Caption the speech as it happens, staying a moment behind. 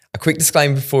quick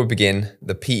disclaimer before we begin.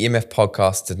 The PEMF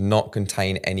podcast does not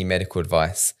contain any medical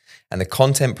advice, and the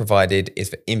content provided is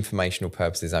for informational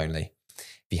purposes only.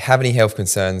 If you have any health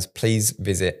concerns, please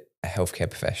visit a healthcare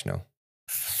professional.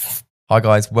 Hi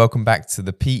guys, welcome back to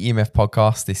the PEMF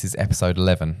podcast. This is episode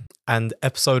 11. And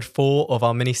episode 4 of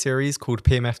our mini-series called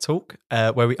PEMF Talk,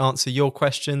 where we answer your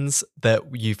questions that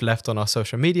you've left on our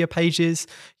social media pages,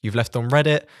 you've left on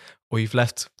Reddit, or you've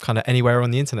left kind of anywhere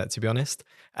on the internet, to be honest.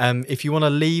 If you want to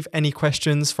leave any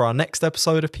questions for our next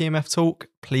episode of PEMF Talk,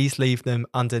 please leave them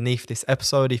underneath this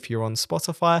episode if you're on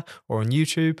Spotify or on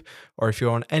YouTube, or if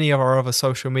you're on any of our other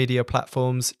social media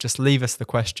platforms, just leave us the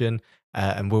question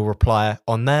and we'll reply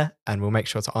on there and we'll make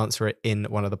sure to answer it in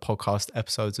one of the podcast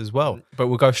episodes as well. But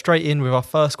we'll go straight in with our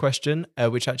first question,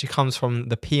 which actually comes from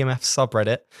the PEMF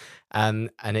subreddit.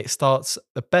 And it starts,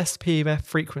 the best PEMF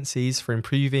frequencies for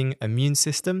improving immune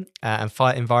system and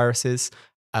fighting viruses.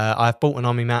 I've bought an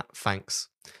Omni mat, thanks.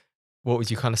 What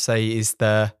would you kind of say is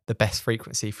the best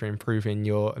frequency for improving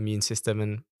your immune system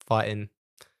and fighting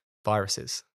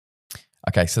viruses?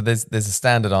 Okay, so there's a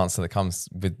standard answer that comes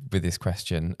with this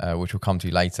question, which we'll come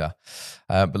to later.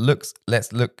 But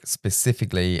let's look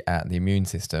specifically at the immune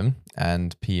system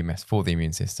and PEMFs for the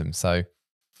immune system. So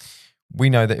we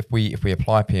know that if we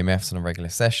apply PEMFs on a regular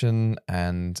session,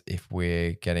 and if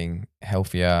we're getting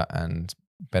healthier and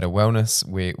better wellness,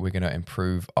 we're going to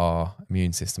improve our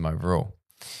immune system overall.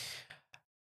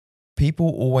 People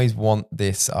always want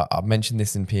this. I've mentioned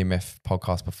this in PEMF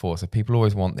podcast before. So people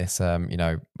always want this, kind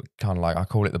of like, I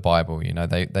call it the Bible.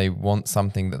 They want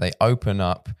something that they open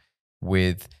up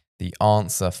with the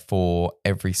answer for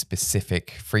every specific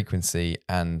frequency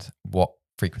and what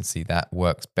frequency that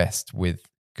works best with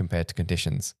compared to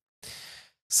conditions.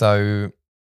 So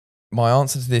my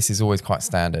answer to this is always quite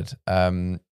standard.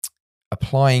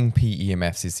 Applying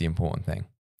PEMFs is the important thing.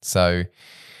 So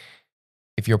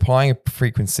if you're applying a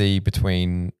frequency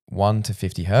between 1 to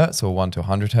 50 hertz or 1 to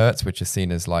 100 hertz, which is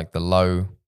seen as like the low,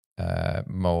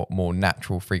 more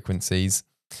natural frequencies,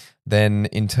 then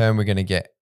in turn we're going to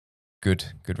get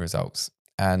good results.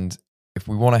 And if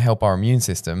we want to help our immune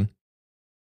system,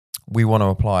 we want to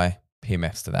apply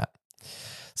PEMFs to that.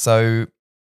 So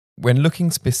when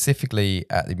looking specifically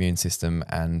at the immune system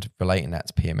and relating that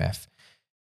to PEMF,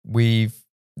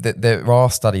 there are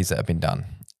studies that have been done,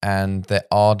 and there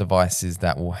are devices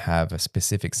that will have a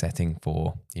specific setting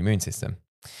for the immune system,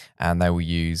 and they will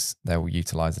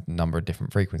utilize a number of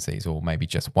different frequencies, or maybe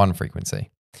just one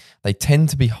frequency. They tend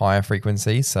to be higher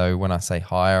frequencies. So when I say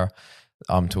higher,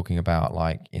 I'm talking about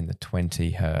like in the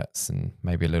 20 hertz and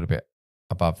maybe a little bit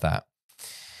above that.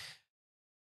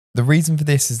 The reason for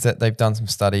this is that they've done some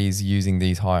studies using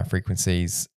these higher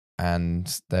frequencies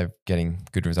and they're getting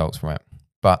good results from it.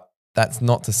 But that's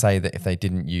not to say that if they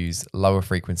didn't use lower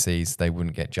frequencies, they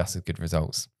wouldn't get just as good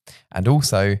results. And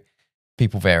also,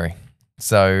 people vary.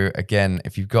 So again,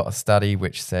 if you've got a study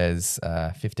which says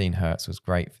 15 hertz was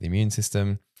great for the immune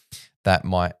system, that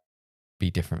might be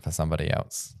different for somebody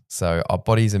else. So our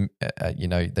bodies,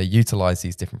 they utilize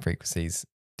these different frequencies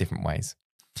different ways.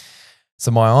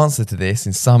 So my answer to this,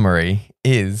 in summary,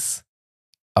 is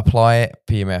apply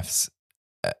PEMFs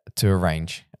to a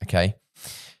range, okay?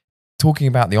 Talking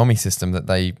about the OMI system that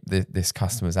this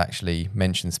customer's actually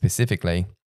mentioned specifically,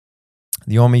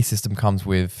 the OMI system comes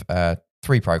with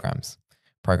 3 programs.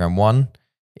 Program 1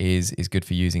 is good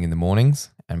for using in the mornings,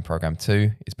 and program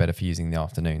 2 is better for using in the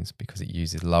afternoons because it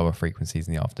uses lower frequencies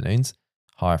in the afternoons,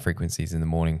 higher frequencies in the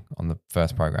morning on the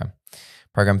first program.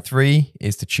 Program 3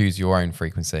 is to choose your own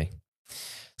frequency.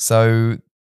 So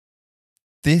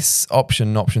this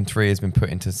option 3, has been put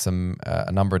into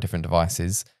a number of different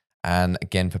devices. And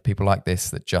again, for people like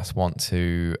this that just want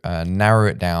to narrow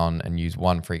it down and use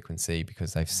one frequency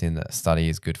because they've seen that a study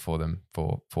is good for them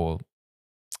for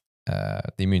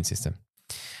the immune system.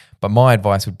 But my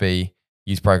advice would be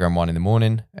use program 1 in the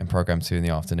morning and program 2 in the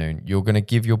afternoon. You're going to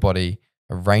give your body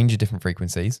a range of different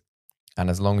frequencies. And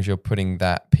as long as you're putting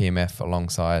that PEMF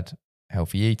alongside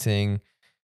healthy eating,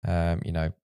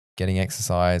 getting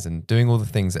exercise and doing all the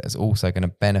things that is also going to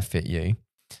benefit you,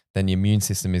 then the immune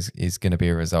system is going to be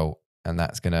a result, and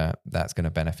that's going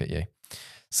to benefit you.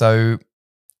 So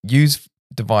use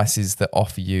devices that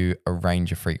offer you a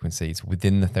range of frequencies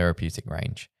within the therapeutic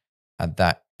range, and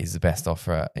that is the best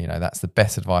offer. That's the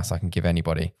best advice I can give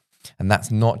anybody, and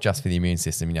that's not just for the immune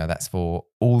system. That's for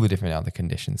all the different other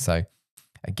conditions. So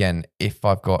again, if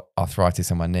I've got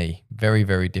arthritis on my knee, very,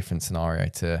 very different scenario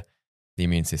to the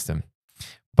immune system.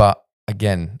 But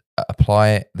again,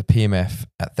 apply the PEMF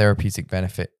at therapeutic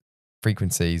benefit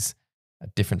frequencies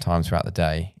at different times throughout the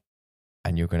day,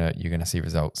 and you're gonna see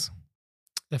results.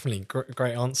 Definitely,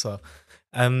 great answer.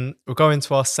 We'll go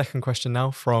into our second question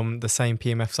now from the same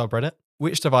PMF subreddit.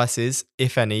 Which devices,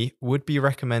 if any, would be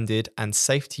recommended and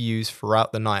safe to use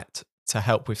throughout the night to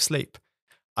help with sleep?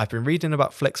 I've been reading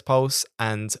about FlexPulse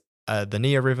and the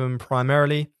NeoRhythm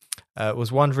primarily.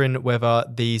 Was wondering whether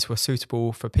these were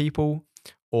suitable for people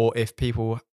or if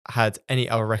people had any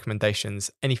other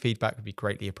recommendations. Any feedback would be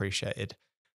greatly appreciated.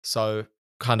 So,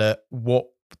 kind of what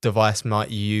device might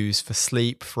you use for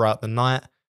sleep throughout the night,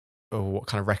 or what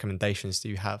kind of recommendations do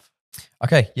you have?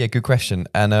 Okay, yeah, good question.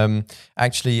 And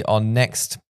actually, our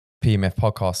next PMF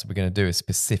podcast we're going to do is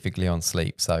specifically on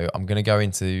sleep. So I'm going to go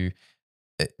into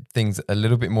things a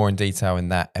little bit more in detail in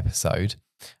that episode.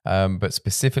 But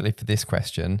specifically for this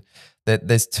question,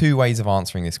 there's two ways of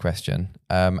answering this question.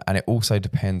 And it also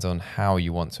depends on how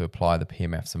you want to apply the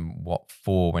PMFs and what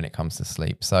for when it comes to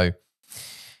sleep. So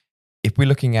if we're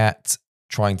looking at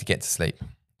trying to get to sleep,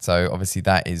 so obviously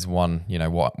that is one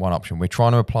option. We're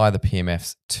trying to apply the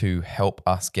PMFs to help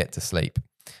us get to sleep.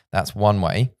 That's one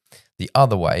way. The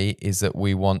other way is that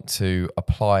we want to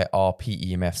apply our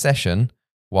PEMF session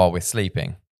while we're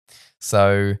sleeping.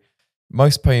 So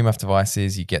most PEMF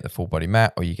devices, you get the full body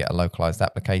mat or you get a localized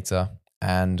applicator,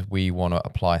 and we want to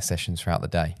apply sessions throughout the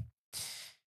day.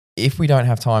 If we don't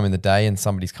have time in the day and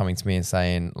somebody's coming to me and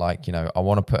saying like, I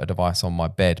want to put a device on my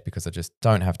bed because I just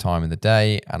don't have time in the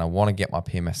day and I want to get my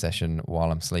PMF session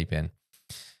while I'm sleeping,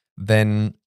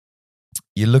 then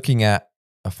you're looking at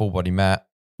a full body mat,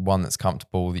 one that's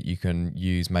comfortable that you can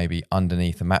use maybe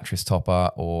underneath a mattress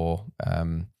topper or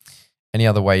any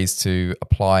other ways to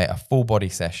apply a full body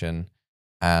session.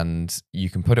 And you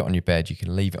can put it on your bed, you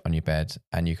can leave it on your bed,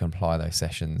 and you can apply those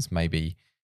sessions maybe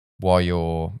while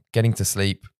you're getting to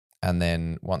sleep. And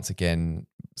then once again,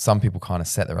 some people kind of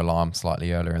set their alarm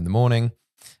slightly earlier in the morning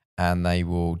and they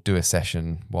will do a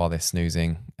session while they're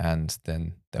snoozing and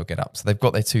then they'll get up. So they've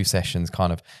got their two sessions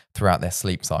kind of throughout their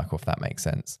sleep cycle, if that makes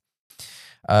sense.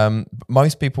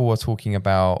 Most people are talking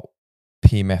about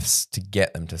PMFs to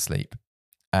get them to sleep.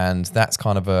 And that's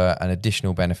kind of an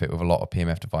additional benefit with a lot of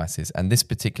PMF devices. And this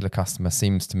particular customer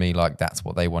seems to me like that's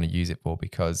what they want to use it for,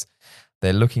 because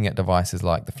they're looking at devices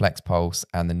like the FlexPulse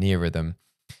and the NeoRhythm,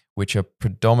 which are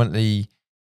predominantly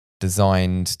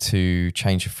designed to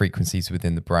change the frequencies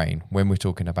within the brain when we're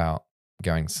talking about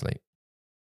going to sleep.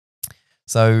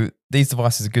 So these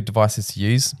devices are good devices to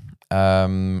use.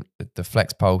 The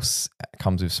FlexPulse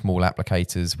comes with small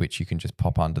applicators, which you can just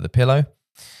pop under the pillow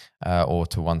or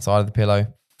to one side of the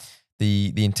pillow.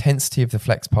 The intensity of the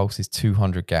FlexPulse is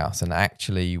 200 Gauss, and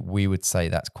actually we would say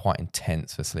that's quite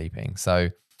intense for sleeping. So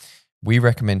we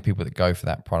recommend people that go for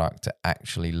that product to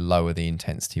actually lower the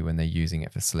intensity when they're using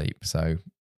it for sleep. So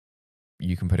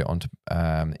you can put it onto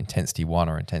intensity 1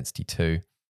 or intensity 2,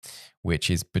 which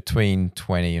is between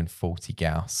 20 and 40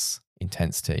 Gauss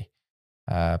intensity.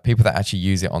 People that actually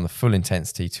use it on the full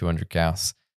intensity, 200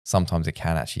 Gauss, sometimes it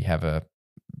can actually have a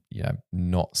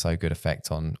not so good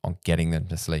effect on getting them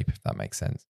to sleep, if that makes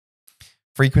sense.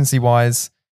 Frequency wise,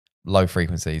 low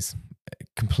frequencies,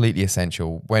 completely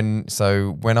essential. When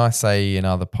I say in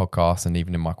other podcasts and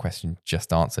even in my question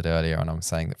just answered earlier, and I'm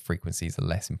saying that frequencies are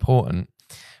less important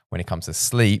when it comes to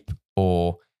sleep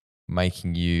or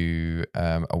making you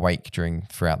awake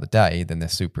throughout the day, then they're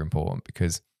super important,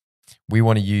 because we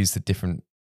want to use the different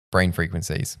brain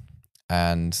frequencies.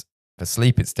 And for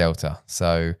sleep, it's delta.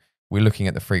 So we're looking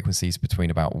at the frequencies between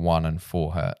about 1 and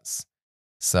 4 hertz.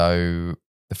 So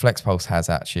the FlexPulse has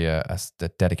actually a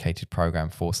dedicated program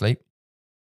for sleep.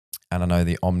 And I know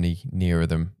the Omni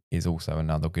NeoRhythm is also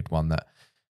another good one that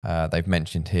they've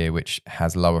mentioned here, which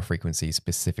has lower frequencies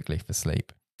specifically for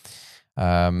sleep.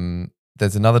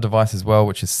 There's another device as well,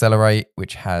 which is Celerate,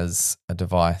 which has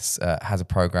a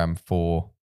program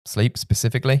for sleep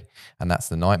specifically, and that's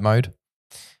the night mode.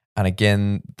 And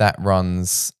again, that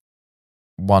runs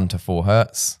 1 to 4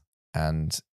 hertz,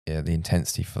 and the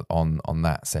intensity on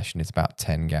that session is about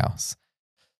 10 Gauss.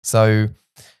 So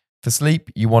for sleep,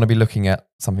 you want to be looking at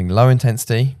something low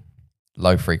intensity,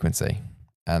 low frequency,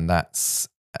 and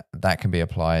that can be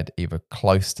applied either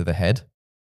close to the head,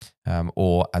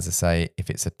 or, as I say, if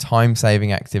it's a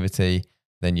time-saving activity,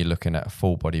 then you're looking at a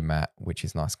full body mat, which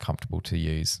is nice, comfortable to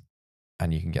use,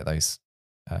 and you can get those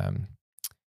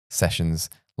sessions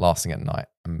lasting at night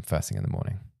and first thing in the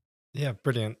morning. Yeah,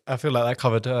 brilliant. I feel like that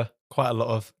covered quite a lot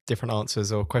of different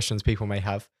answers or questions people may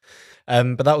have.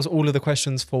 But that was all of the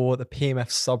questions for the PMF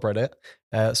subreddit.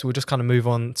 So we'll just kind of move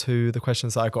on to the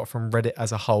questions that I got from Reddit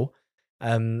as a whole.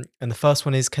 And the first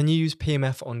one is, can you use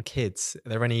PMF on kids? Are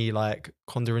there any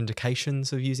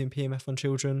contraindications of using PMF on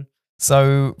children?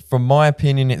 So from my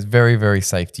opinion, it's very, very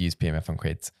safe to use PMF on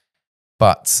kids.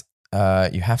 But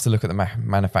you have to look at the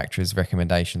manufacturer's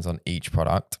recommendations on each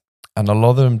product. And a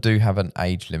lot of them do have an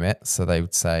age limit. So they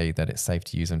would say that it's safe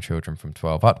to use on children from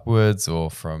 12 upwards or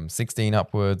from 16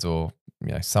 upwards, or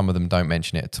some of them don't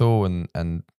mention it at all,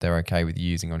 and they're okay with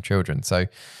using on children. So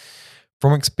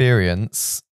from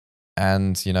experience,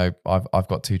 and I've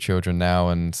got 2 children now,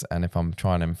 and if I'm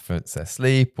trying to influence their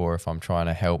sleep, or if I'm trying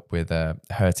to help with a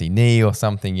hurty knee or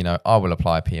something, I will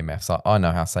apply PMFs. I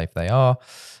know how safe they are,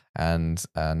 and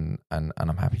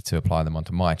I'm happy to apply them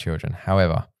onto my children.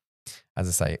 However, as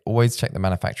I say, always check the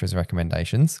manufacturer's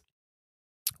recommendations.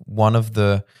 One of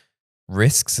the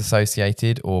risks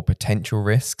associated, or potential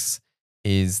risks,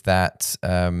 is that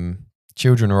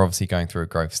children are obviously going through a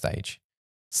growth stage.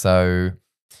 So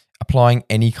applying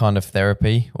any kind of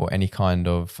therapy, or any kind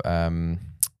of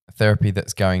therapy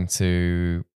that's going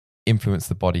to influence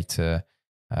the body to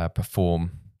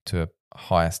perform to a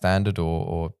higher standard,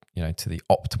 or to the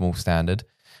optimal standard,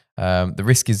 the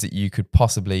risk is that you could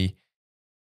possibly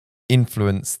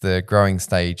influence the growing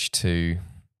stage to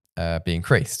be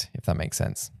increased, if that makes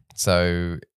sense.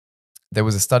 So there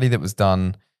was a study that was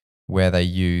done where they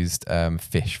used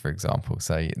fish, for example.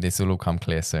 So this will all come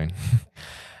clear soon.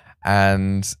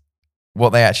 And what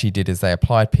they actually did is they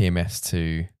applied PMFs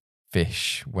to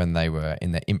fish when they were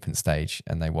in their infant stage,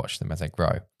 and they watched them as they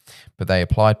grow. But they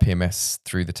applied PMFs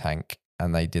through the tank,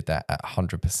 and they did that at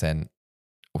 100%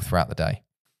 throughout the day.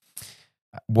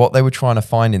 What they were trying to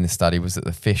find in this study was that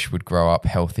the fish would grow up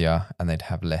healthier, and they'd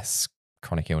have less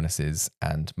chronic illnesses,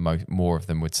 and more of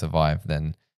them would survive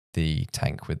than the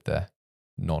tank with the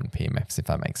non-PMFs, if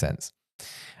that makes sense.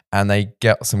 And they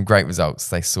get some great results.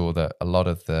 They saw that a lot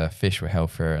of the fish were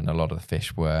healthier, and a lot of the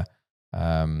fish were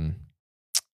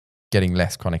getting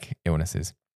less chronic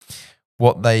illnesses.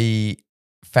 What they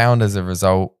found as a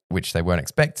result, which they weren't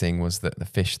expecting, was that the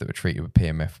fish that were treated with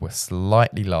PMF were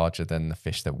slightly larger than the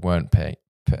fish that weren't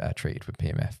treated with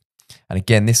PMF. And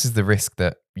again, this is the risk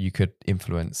that you could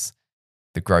influence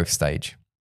the growth stage.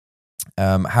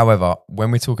 However,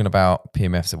 when we're talking about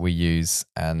PMFs that we use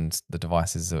and the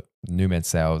devices that NewMed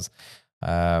sells,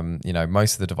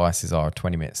 most of the devices are a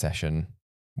 20-minute session,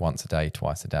 once a day,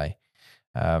 twice a day.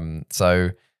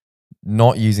 So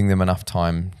not using them enough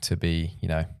time to be,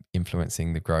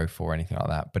 influencing the growth or anything like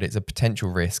that. But it's a potential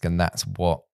risk, and that's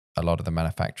what a lot of the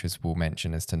manufacturers will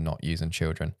mention as to not use on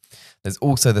children. There's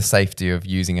also the safety of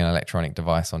using an electronic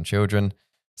device on children.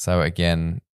 So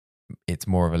again, it's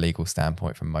more of a legal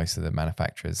standpoint from most of the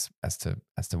manufacturers as to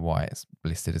why it's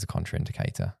listed as a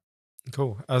contraindicator.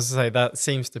 Cool. I was going to say, that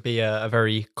seems to be a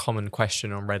very common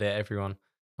question on Reddit. Everyone,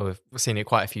 we've seen it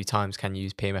quite a few times. Can you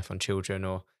use PMF on children,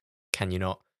 or can you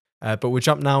not? But we'll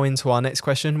jump now into our next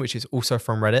question, which is also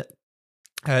from Reddit.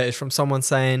 It's from someone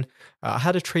saying, I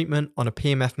had a treatment on a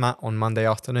PMF mat on Monday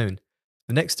afternoon.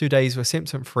 The next 2 days were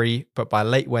symptom-free, but by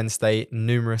late Wednesday,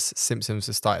 numerous symptoms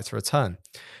have started to return.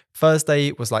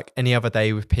 Thursday was like any other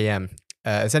day with PM.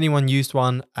 Has anyone used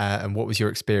one, and what was your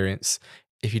experience?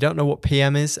 If you don't know what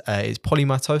PM is, it's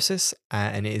polymytosis,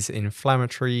 and it is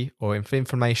inflammatory or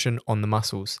inflammation on the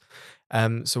muscles.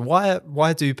 So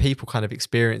why do people kind of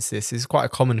experience this? It's quite a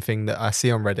common thing that I see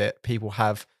on Reddit. People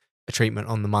have a treatment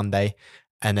on the Monday,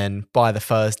 and then by the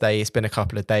Thursday, it's been a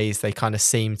couple of days, they kind of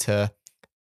seem to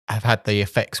have had the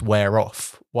effects wear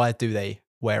off. Why do they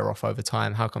wear off over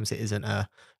time? How comes it isn't a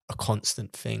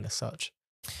constant thing as such?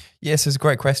 Yes, it's a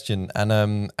great question,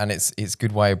 and it's a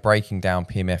good way of breaking down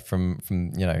PMF from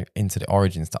into the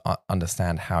origins to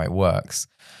understand how it works.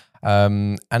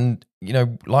 And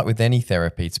like with any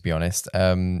therapy, to be honest,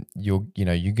 you're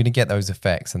going to get those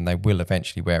effects, and they will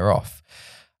eventually wear off.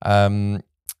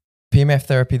 PMF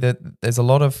therapy, there's a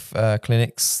lot of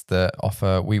clinics that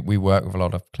offer. We work with a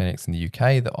lot of clinics in the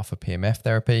UK that offer PMF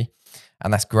therapy,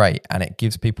 and that's great. And it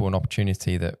gives people an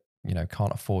opportunity that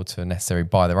can't afford to necessarily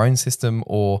buy their own system,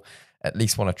 or at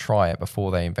least want to try it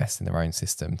before they invest in their own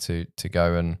system, to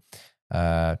go and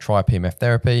try PMF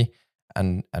therapy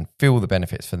and feel the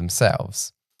benefits for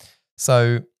themselves.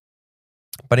 So,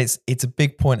 but it's a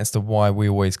big point as to why we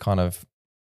always kind of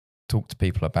talk to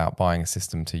people about buying a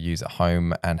system to use at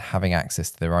home and having access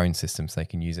to their own system so they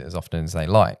can use it as often as they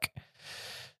like.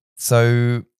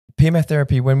 So PMF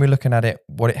therapy, when we're looking at it,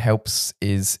 what it helps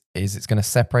is it's going to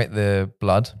separate the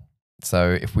blood.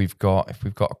 So if we've got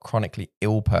a chronically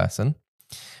ill person,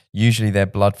 usually their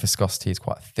blood viscosity is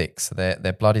quite thick, so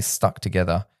their blood is stuck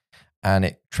together, and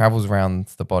it travels around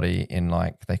the body in,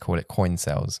 like, they call it coin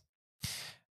cells.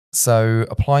 So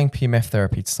applying PMF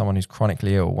therapy to someone who's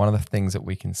chronically ill, one of the things that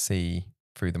we can see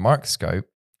through the microscope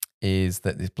is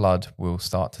that this blood will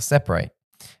start to separate,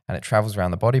 and it travels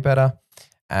around the body better,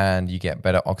 and you get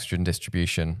better oxygen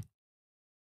distribution.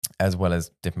 as well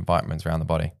as different vitamins around the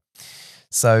body.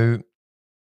 So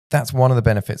that's one of the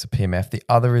benefits of PEMF. The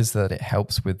other is that it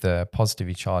helps with the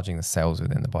positively charging the cells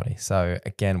within the body. So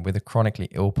again, with a chronically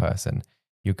ill person,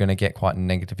 you're going to get quite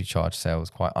negatively charged cells,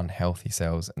 quite unhealthy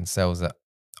cells, and cells that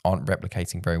aren't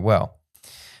replicating very well.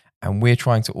 And we're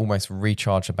trying to almost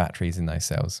recharge the batteries in those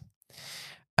cells.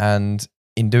 And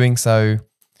in doing so,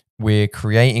 we're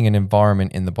creating an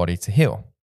environment in the body to heal.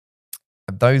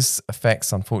 Those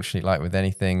effects, unfortunately, like with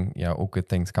anything, all good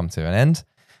things come to an end.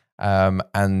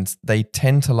 And they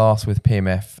tend to last with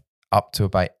PEMF up to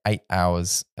about 8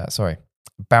 hours.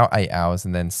 About 8 hours.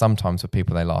 And then sometimes for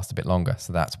people, they last a bit longer.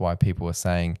 So that's why people are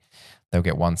saying they'll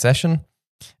get one session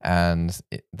and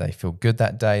they feel good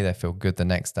that day. They feel good the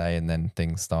next day. And then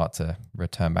things start to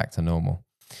return back to normal.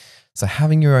 So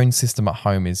having your own system at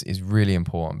home is really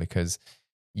important, because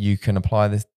you can apply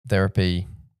this therapy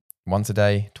once a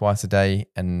day, twice a day,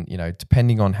 and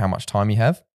depending on how much time you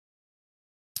have.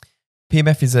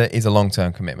 PEMF is a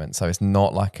long-term commitment, so it's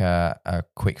not like a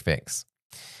quick fix.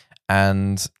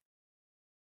 And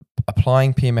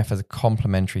applying PEMF as a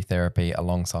complementary therapy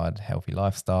alongside healthy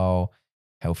lifestyle,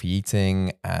 healthy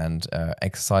eating, and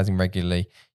exercising regularly,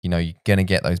 you're going to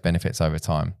get those benefits over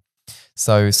time.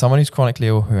 So someone who's chronically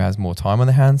ill, who has more time on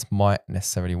their hands, might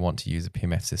necessarily want to use a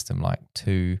PEMF system like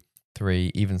 2,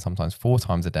 3, even sometimes 4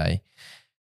 times a day.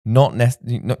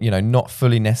 Not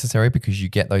fully necessary, because you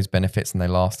get those benefits and they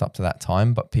last up to that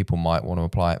time, but people might want to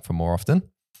apply it for more often.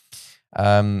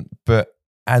 But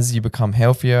as you become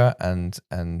healthier, and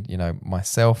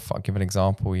myself, I'll give an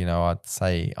example. I'd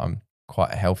say I'm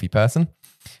quite a healthy person.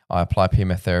 I apply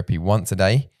PEMF therapy once a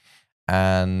day,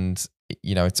 and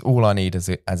it's all I need as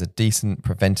a decent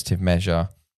preventative measure.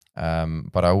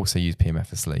 But I also use PEMF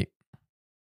for sleep.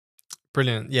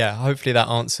 Brilliant. Yeah, hopefully that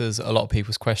answers a lot of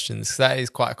people's questions, because that is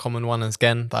quite a common one,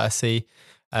 again, that I see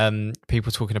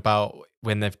people talking about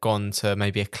when they've gone to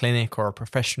maybe a clinic or a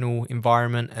professional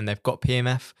environment and they've got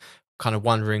PEMF, kind of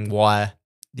wondering why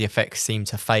the effects seem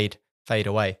to fade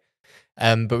away.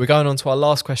 But we're going on to our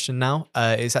last question now.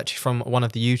 It's actually from one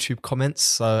of the YouTube comments.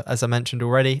 So as I mentioned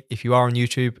already, if you are on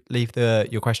YouTube, leave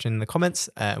your question in the comments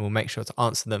and we'll make sure to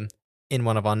answer them in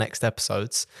one of our next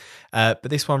episodes. But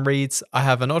this one reads, I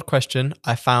have an odd question.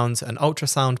 I found an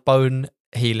ultrasound bone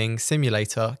healing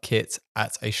simulator kit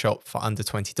at a shop for under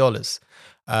 $20.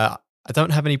 I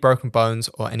don't have any broken bones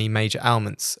or any major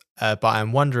ailments, but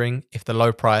I'm wondering if the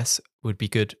low price would be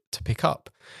good to pick up.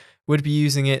 Would be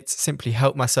using it simply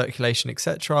help my circulation,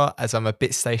 etc., as I'm a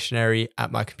bit stationary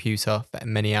at my computer for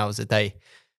many hours a day.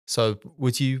 So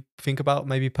would you think about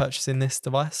maybe purchasing this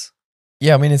device?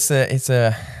 Yeah, I mean, it's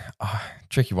a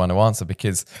tricky one to answer,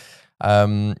 because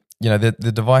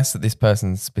the device that this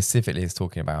person specifically is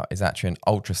talking about is actually an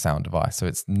ultrasound device. So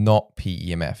it's not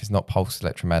PEMF, it's not pulsed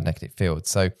electromagnetic field.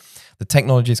 So the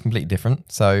technology is completely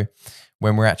different. So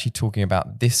when we're actually talking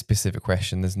about this specific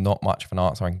question, there's not much of an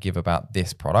answer I can give about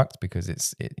this product, because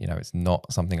it's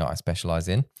not something that I specialize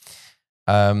in.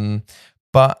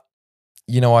 But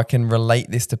I can relate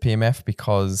this to PEMF,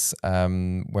 because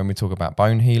when we talk about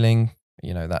bone healing,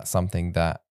 that's something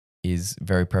that is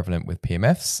very prevalent with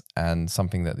PEMFs, and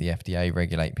something that the FDA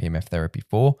regulate PEMF therapy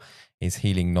for is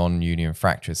healing non-union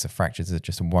fractures. So fractures that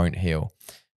just won't heal.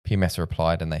 PEMFs are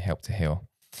applied and they help to heal.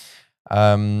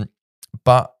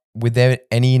 But with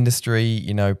any industry,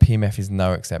 PEMF is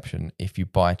no exception. If you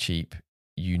buy cheap,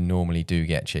 you normally do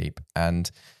get cheap.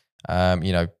 And,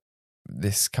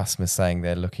 this customer's saying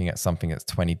they're looking at something that's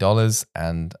 $20,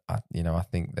 and, I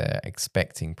think they're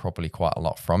expecting probably quite a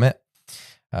lot from it.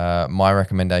 My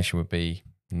recommendation would be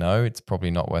no, it's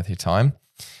probably not worth your time.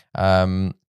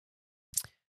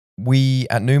 We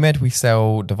at NewMed, we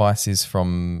sell devices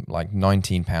from like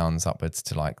 £19 upwards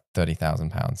to like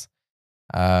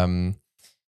 £30,000.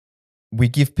 We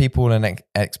give people an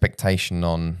expectation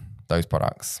on those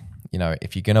products.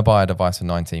 If you're going to buy a device for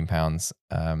 £19,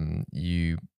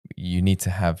 you need to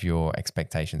have your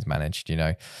expectations managed.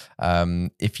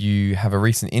 If you have a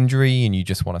recent injury and you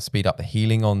just want to speed up the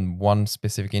healing on one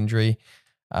specific injury,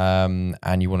 and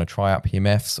you want to try out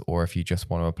PEMFs, or if you just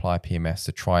want to apply PEMFs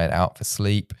to try it out for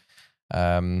sleep,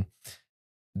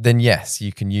 then yes,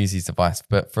 you can use these devices.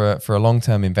 But for a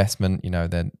long-term investment,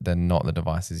 they're not the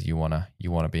devices you wanna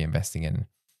be investing in.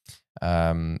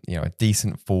 A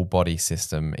decent full body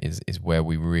system is where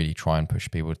we really try and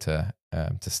push people to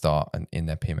start in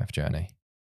their PEMF journey.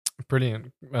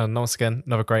 Brilliant. Once again,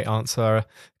 another great answer.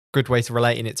 Good way to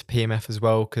relating it to PEMF as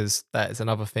well, because that is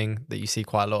another thing that you see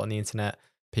quite a lot on the internet.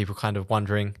 People kind of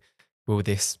wondering, will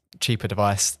this cheaper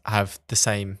device have the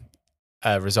same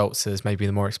results as maybe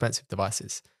the more expensive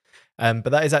devices? But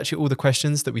that is actually all the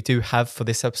questions that we do have for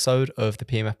this episode of the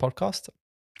PMF podcast.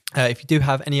 If you do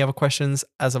have any other questions,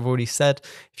 as I've already said,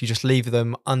 if you just leave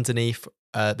them underneath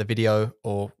the video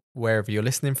or wherever you're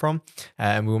listening from,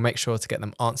 and we will make sure to get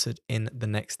them answered in the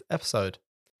next episode.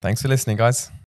 Thanks for listening, guys.